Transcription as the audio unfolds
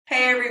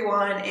Hey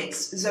everyone,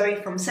 it's Zoe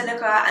from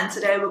Seneca, and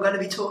today we're going to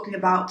be talking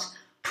about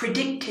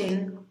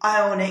predicting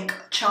ionic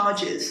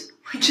charges,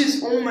 which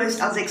is almost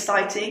as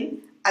exciting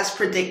as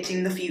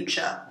predicting the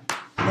future.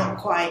 Not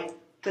quite,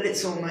 but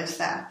it's almost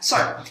there.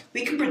 So,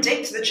 we can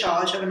predict the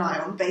charge of an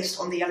ion based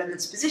on the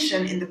element's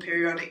position in the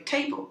periodic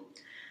table.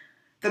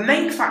 The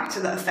main factor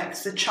that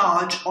affects the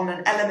charge on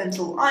an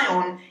elemental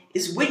ion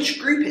is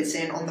which group it's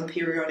in on the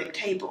periodic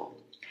table.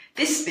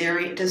 This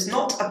theory does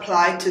not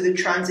apply to the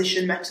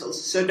transition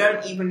metals, so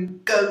don't even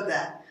go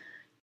there.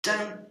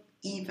 Don't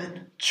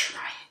even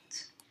try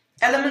it.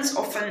 Elements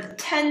often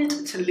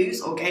tend to lose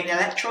or gain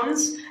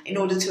electrons in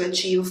order to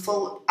achieve a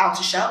full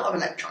outer shell of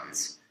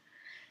electrons.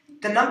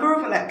 The number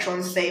of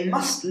electrons they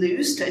must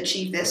lose to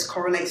achieve this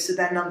correlates to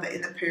their number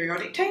in the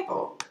periodic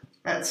table.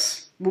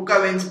 We'll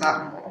go into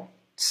that more.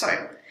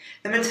 So,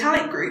 the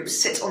metallic groups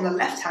sit on the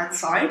left-hand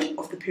side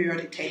of the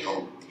periodic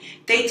table.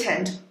 They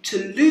tend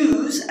to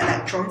lose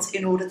electrons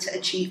in order to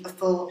achieve a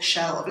full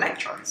shell of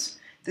electrons.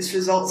 This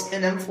results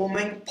in them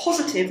forming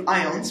positive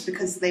ions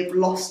because they've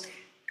lost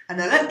an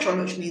electron,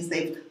 which means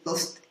they've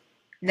lost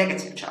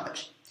negative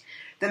charge.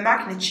 The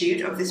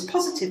magnitude of this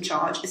positive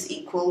charge is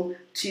equal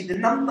to the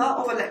number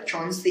of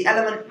electrons the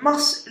element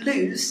must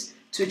lose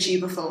to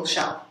achieve a full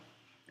shell.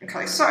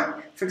 Okay, so,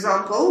 for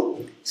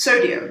example,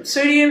 sodium.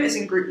 Sodium is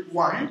in group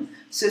 1,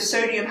 so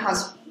sodium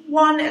has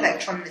 1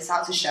 electron in its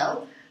outer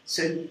shell.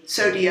 So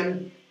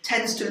sodium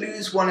tends to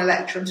lose 1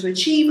 electron to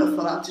achieve a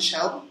full outer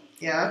shell.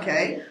 Yeah,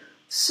 okay.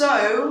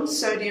 So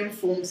sodium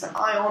forms an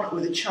ion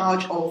with a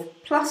charge of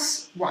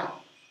 +1.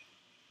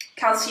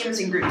 Calcium is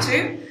in group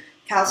 2.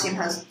 Calcium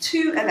has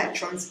 2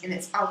 electrons in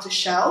its outer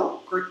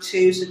shell. Group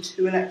 2, so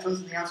 2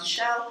 electrons in the outer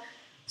shell.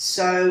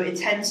 So it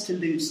tends to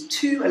lose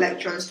 2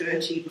 electrons to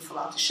achieve a full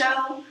outer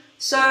shell.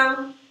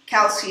 So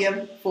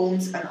calcium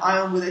forms an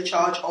ion with a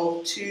charge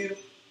of 2+.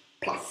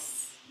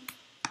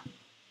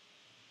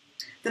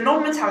 The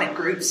non-metallic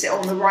groups sit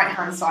on the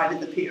right-hand side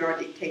of the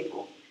periodic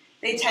table.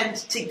 They tend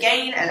to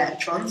gain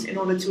electrons in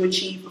order to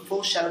achieve a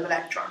full shell of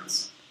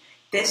electrons.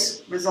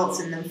 This results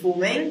in them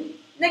forming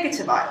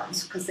negative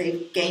ions because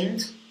they've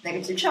gained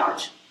negative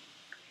charge.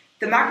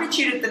 The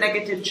magnitude of the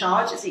negative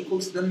charge is equal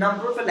to the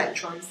number of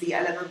electrons the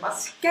element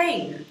must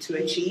gain to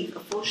achieve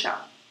a full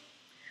shell.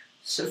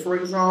 So for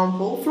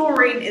example,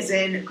 fluorine is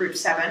in group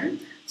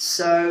 7,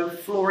 so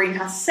fluorine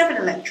has 7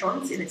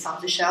 electrons in its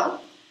outer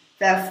shell.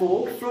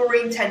 Therefore,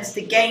 fluorine tends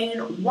to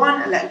gain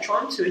 1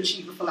 electron to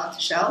achieve a full outer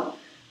shell.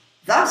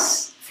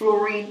 Thus,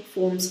 fluorine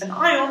forms an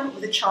ion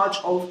with a charge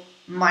of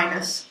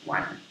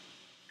 -1.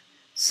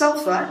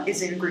 Sulfur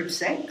is in group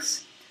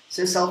 6.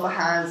 So sulfur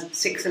has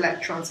 6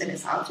 electrons in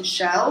its outer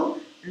shell,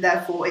 and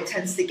therefore it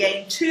tends to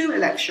gain 2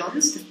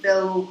 electrons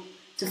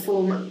to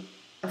form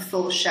a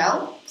full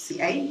shell,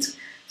 C8.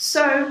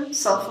 So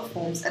sulfur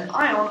forms an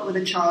ion with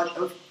a charge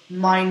of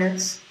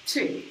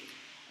 -2.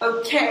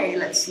 Okay,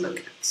 let's look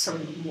at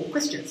some more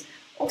questions.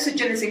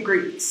 Oxygen is in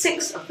group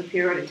 6 of the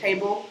periodic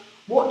table.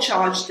 What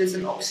charge does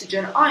an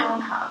oxygen ion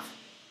have?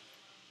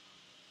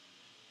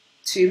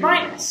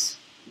 2-.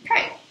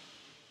 Okay.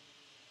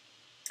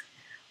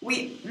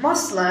 We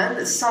must learn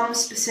that some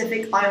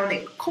specific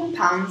ionic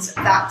compounds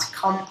that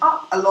come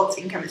up a lot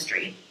in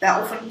chemistry. They're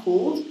often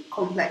called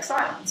complex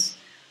ions.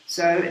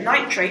 So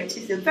nitrate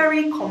is a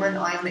very common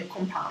ionic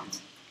compound.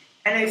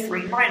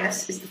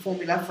 NO3- is the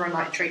formula for a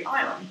nitrate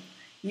ion.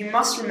 You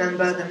must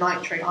remember the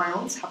nitrate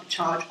ions have a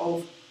charge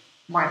of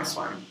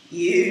 -1.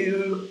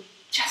 You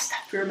just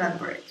have to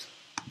remember it.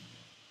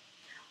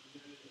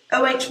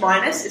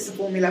 OH- is the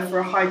formula for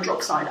a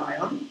hydroxide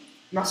ion.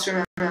 You must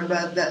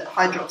remember that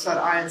hydroxide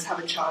ions have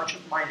a charge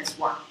of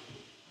 -1.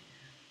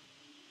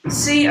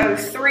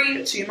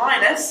 CO3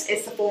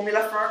 is the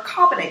formula for a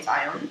carbonate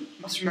ion.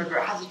 You must remember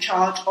it has a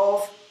charge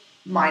of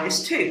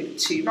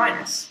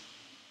 -2.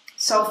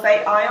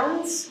 Sulfate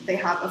ions, they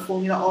have a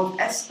formula of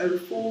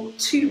SO4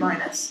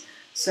 2-.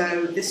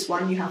 So this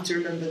one you have to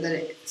remember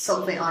that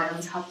sulfate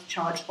ions have a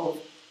charge of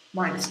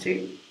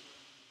 -2.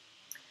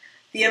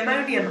 The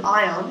ammonium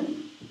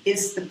ion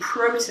is the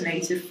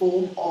protonated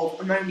form of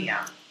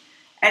ammonia.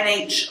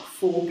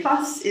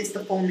 NH4+ is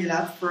the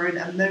formula for an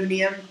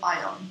ammonium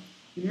ion.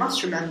 You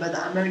must remember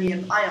that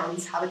ammonium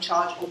ions have a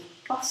charge of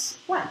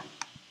 +1.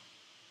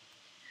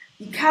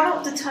 You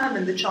cannot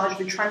determine the charge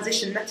of a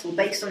transition metal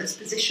based on its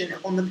position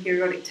on the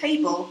periodic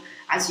table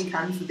as you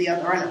can for the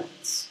other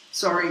elements.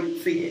 Sorry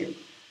for you.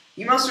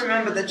 You must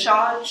remember the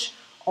charge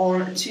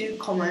on 2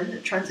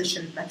 common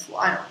transition metal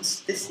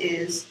ions. This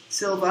is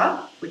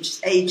silver, which is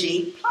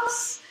Ag+,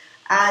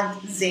 and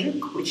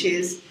zinc, which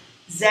is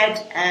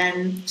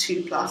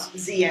Zn2+,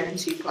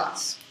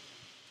 Zn2+.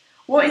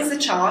 What is the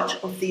charge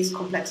of these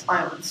complex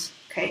ions?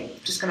 Okay,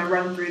 just going to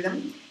run through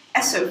them.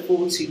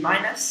 SO4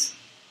 2-,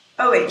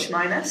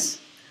 OH-,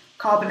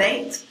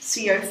 carbonate,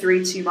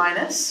 CO3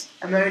 2-,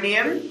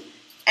 ammonium,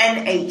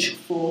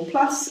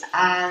 NH4+,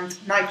 and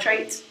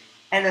nitrate,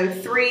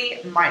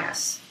 NO3-.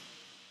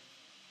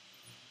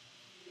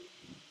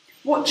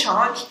 What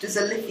charge does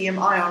a lithium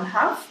ion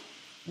have?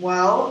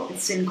 Well,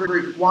 it's in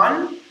group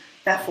 1,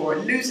 Therefore,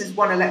 it loses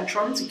 1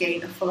 electron to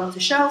gain a full outer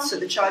shell, so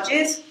the charge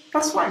is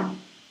 +1.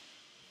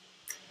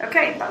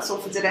 Okay, that's all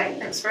for today.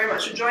 Thanks very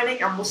much for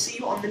joining, and we'll see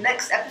you on the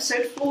next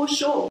episode for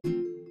sure.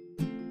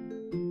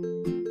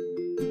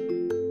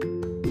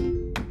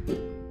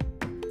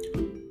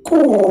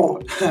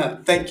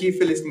 Thank you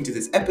for listening to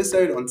this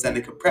episode on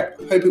Seneca Prep.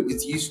 Hope it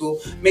was useful.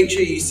 Make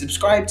sure you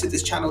subscribe to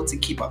this channel to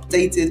keep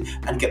updated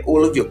and get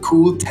all of your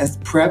cool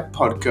test prep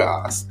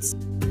podcasts.